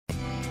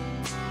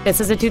This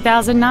is a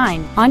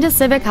 2009 Honda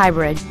Civic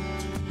Hybrid.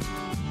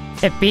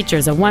 It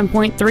features a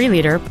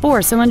 1.3-liter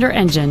four-cylinder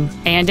engine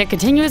and a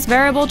continuous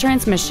variable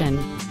transmission.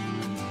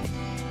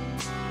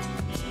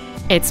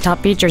 Its top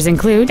features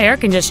include air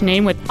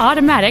conditioning with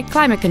automatic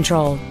climate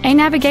control, a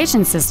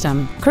navigation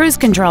system, cruise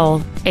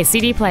control, a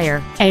CD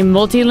player, a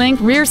multi-link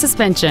rear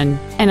suspension,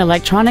 an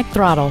electronic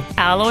throttle,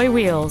 alloy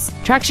wheels,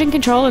 traction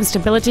control and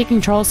stability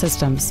control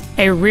systems,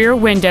 a rear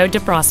window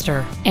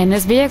defroster, and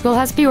this vehicle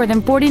has fewer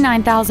than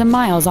 49,000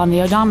 miles on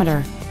the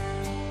odometer.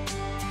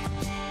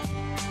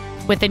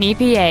 With an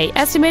EPA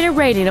estimated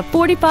rating of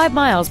 45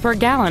 miles per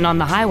gallon on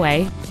the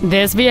highway,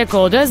 this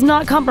vehicle does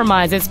not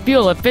compromise its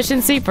fuel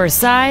efficiency for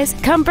size,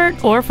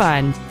 comfort, or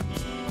fun.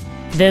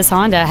 This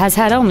Honda has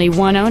had only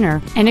one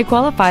owner, and it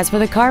qualifies for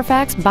the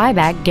Carfax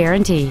buyback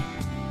guarantee.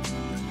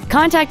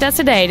 Contact us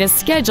today to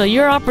schedule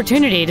your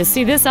opportunity to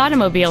see this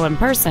automobile in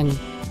person.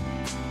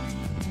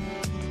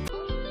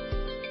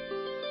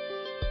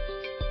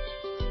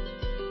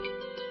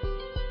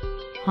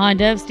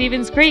 Honda of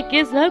Stevens Creek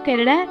is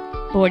located at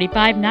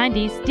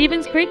 4590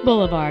 Stevens Creek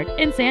Boulevard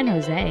in San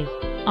Jose.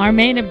 Our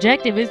main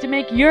objective is to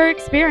make your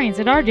experience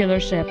at our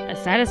dealership a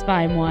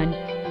satisfying one,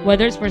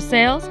 whether it's for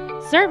sales,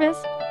 service,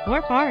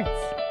 or parts.